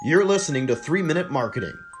You're listening to 3 Minute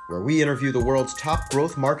Marketing, where we interview the world's top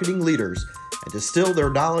growth marketing leaders and distill their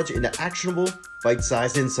knowledge into actionable,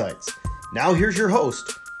 bite-sized insights. Now here's your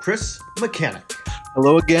host, Chris Mechanic.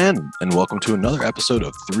 Hello again, and welcome to another episode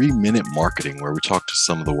of 3 Minute Marketing, where we talk to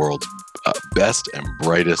some of the world's best and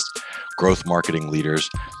brightest growth marketing leaders.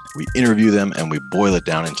 We interview them and we boil it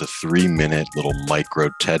down into 3-minute little micro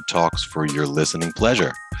TED Talks for your listening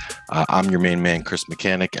pleasure. I'm your main man, Chris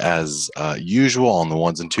Mechanic. As usual on the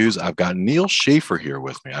ones and twos, I've got Neal Schaffer here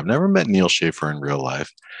with me. I've never met Neal Schaffer in real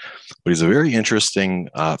life, but he's a very interesting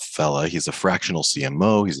fella. He's a fractional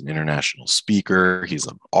CMO. He's an international speaker. He's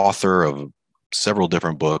an author of several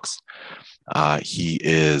different books. He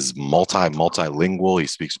is multilingual. He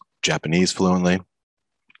speaks Japanese fluently.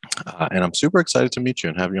 And I'm super excited to meet you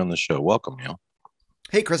and have you on the show. Welcome, Neal.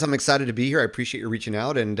 Hey, Chris, I'm excited to be here. I appreciate you reaching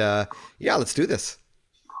out. And let's do this.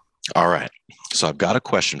 All right. So I've got a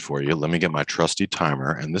question for you. Let me get my trusty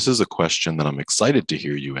timer. And this is a question that I'm excited to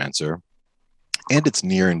hear you answer. And it's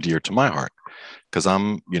near and dear to my heart because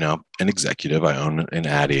I'm, an executive. I own an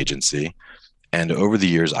ad agency. And over the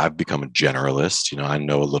years, I've become a generalist. I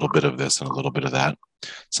know a little bit of this and a little bit of that.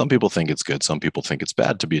 Some people think it's good. Some people think it's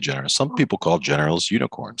bad to be a generalist. Some people call generalists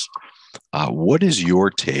unicorns. What is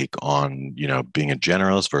your take on, being a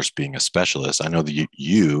generalist versus being a specialist? I know that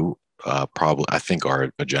you probably, I think,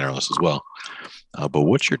 are a generalist as well. But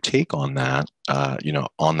what's your take on that,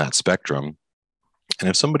 on that spectrum? And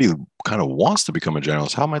if somebody kind of wants to become a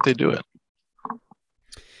generalist, how might they do it?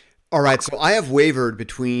 All right. So I have wavered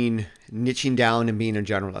between niching down and being a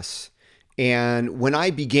generalist. And when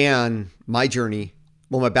I began my journey,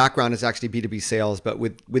 my background is actually B2B sales, but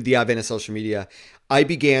with the advent of social media, I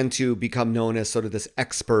began to become known as sort of this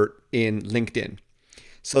expert in LinkedIn.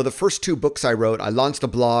 So the first 2 books I wrote, I launched a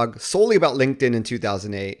blog solely about LinkedIn in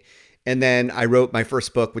 2008. And then I wrote my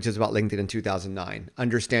first book, which is about LinkedIn in 2009,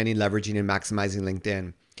 Understanding, Leveraging, and Maximizing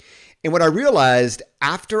LinkedIn. And what I realized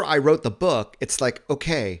after I wrote the book, it's like,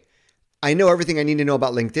 okay, I know everything I need to know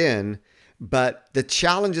about LinkedIn, but the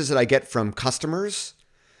challenges that I get from customers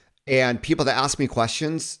and people that ask me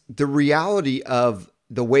questions, the reality of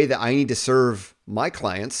the way that I need to serve my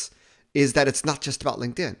clients is that it's not just about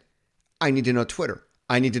LinkedIn. I need to know Twitter.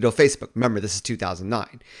 I need to know Facebook. Remember, this is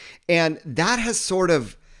 2009. And that has sort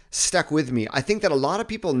of stuck with me. I think that a lot of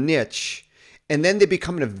people niche and then they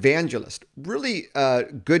become an evangelist. Really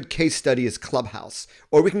good case study is Clubhouse,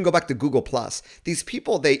 or we can go back to Google+. These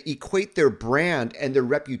people, they equate their brand and their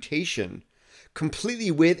reputation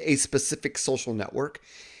completely with a specific social network.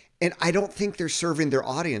 And I don't think they're serving their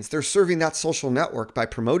audience. They're serving that social network by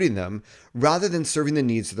promoting them rather than serving the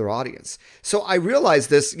needs of their audience. So I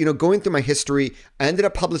realized this, going through my history. I ended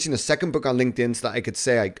up publishing a second book on LinkedIn so that I could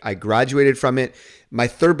say I graduated from it. My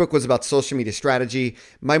third book was about social media strategy.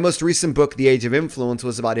 My most recent book, The Age of Influence,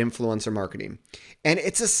 was about influencer marketing. And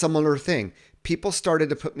it's a similar thing. People started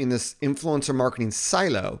to put me in this influencer marketing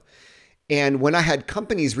silo. And when I had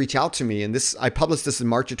companies reach out to me, and I published this in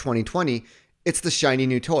March of 2020, it's the shiny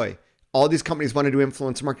new toy. All these companies want to do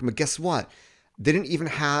influencer marketing, but guess what? They didn't even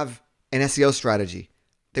have an SEO strategy.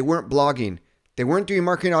 They weren't blogging. They weren't doing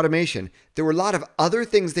marketing automation. There were a lot of other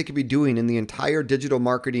things they could be doing in the entire digital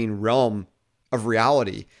marketing realm of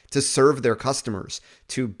reality to serve their customers,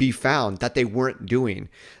 to be found, that they weren't doing.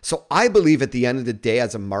 So I believe at the end of the day,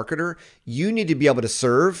 as a marketer, you need to be able to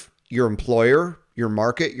serve your employer, your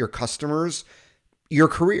market, your customers, your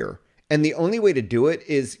career. And the only way to do it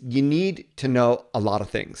is you need to know a lot of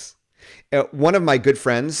things. One of my good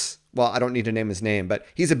friends, I don't need to name his name, but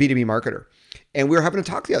he's a B2B marketer. And we were having a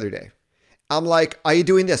talk the other day. I'm like, are you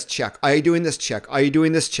doing this? Check. Are you doing this? Check. Are you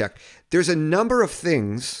doing this? Check. There's a number of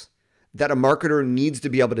things that a marketer needs to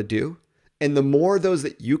be able to do. And the more of those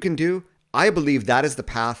that you can do, I believe that is the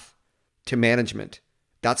path to management.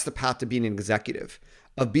 That's the path to being an executive,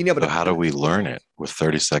 of being able to. So how do we learn it with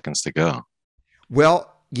 30 seconds to go? Well,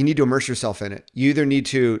 you need to immerse yourself in it. You either need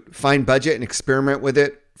to find budget and experiment with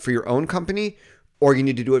it for your own company, or you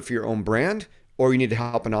need to do it for your own brand, or you need to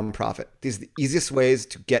help a nonprofit. These are the easiest ways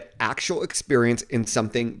to get actual experience in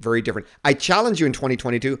something very different. I challenge you in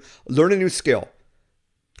 2022, learn a new skill.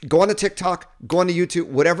 Go on to TikTok, go on to YouTube,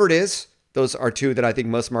 whatever it is. Those are 2 that I think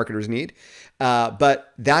most marketers need.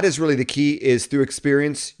 But that is really the key, is through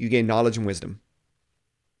experience, you gain knowledge and wisdom.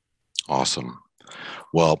 Awesome.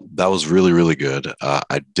 Well, that was really, really good.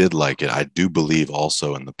 I did like it. I do believe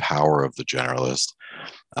also in the power of the generalist.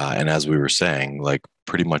 And as we were saying, like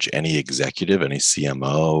pretty much any executive, any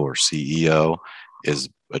CMO or CEO is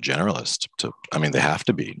a generalist. They have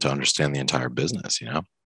to be to understand the entire business,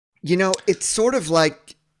 It's sort of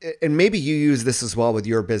like, and maybe you use this as well with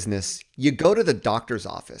your business. You go to the doctor's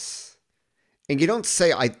office And you don't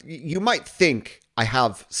say, you might think I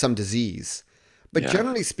have some disease, but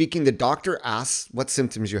generally speaking, the doctor asks what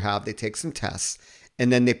symptoms you have. They take some tests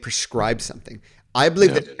and then they prescribe something. I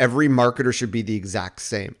believe that every marketer should be the exact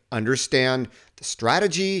same. Understand the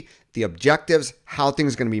strategy, the objectives, how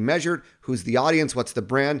things are going to be measured, who's the audience, what's the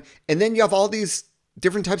brand. And then you have all these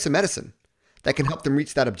different types of medicine that can help them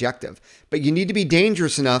reach that objective. But you need to be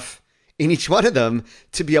dangerous enough in each one of them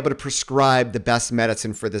to be able to prescribe the best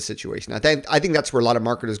medicine for this situation. I think that's where a lot of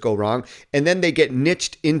marketers go wrong. And then they get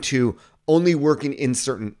niched into only working in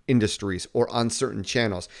certain industries or on certain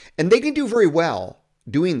channels. And they can do very well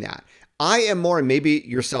doing that. I am more, and maybe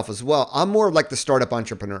yourself as well, I'm more like the startup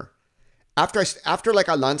entrepreneur. After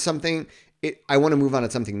I launch something, I want to move on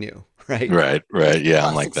to something new, right? Right. Yeah,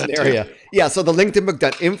 I'm like that too. Yeah. So the LinkedIn book,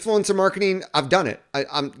 done. Influencer marketing, I've done it.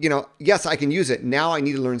 I'm, yes, I can use it. Now I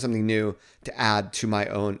need to learn something new to add to my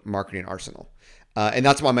own marketing arsenal. And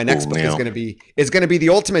that's why my next book is going to be the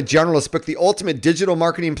ultimate generalist book, the ultimate digital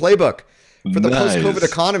marketing playbook for the post-COVID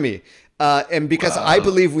economy. And because I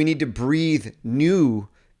believe we need to breathe new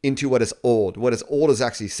into what is old. What is old is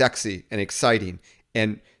actually sexy and exciting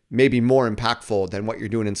and maybe more impactful than what you're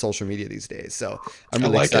doing in social media these days. So I'm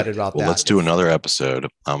really excited about that. Well, let's do another episode.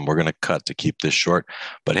 We're going to cut to keep this short.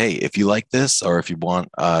 But hey, if you like this or if you want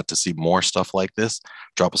to see more stuff like this,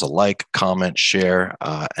 drop us a like, comment, share,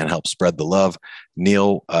 and help spread the love.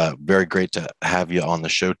 Neal, very great to have you on the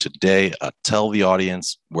show today. Tell the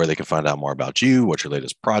audience where they can find out more about you, what your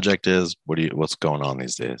latest project is. What's going on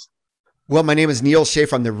these days? Well, my name is Neal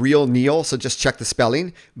Schaffer. I'm the real Neal, so just check the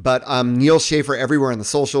spelling. But I'm Neal Schaffer everywhere on the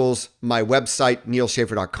socials. My website,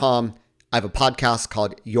 nealschaffer.com. I have a podcast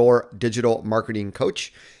called Your Digital Marketing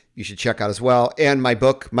Coach. You should check out as well. And my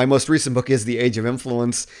book, my most recent book is The Age of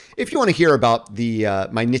Influence. If you want to hear about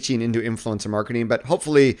my niching into influencer marketing, but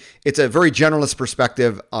hopefully it's a very generalist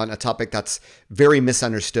perspective on a topic that's very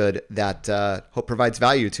misunderstood that hope provides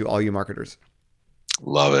value to all you marketers.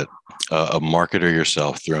 Love it. A marketer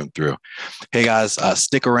yourself through and through. Hey guys,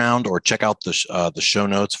 stick around or check out the show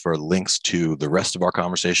notes for links to the rest of our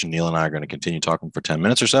conversation. Neal and I are going to continue talking for 10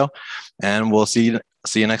 minutes or so, and we'll see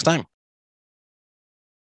you next time.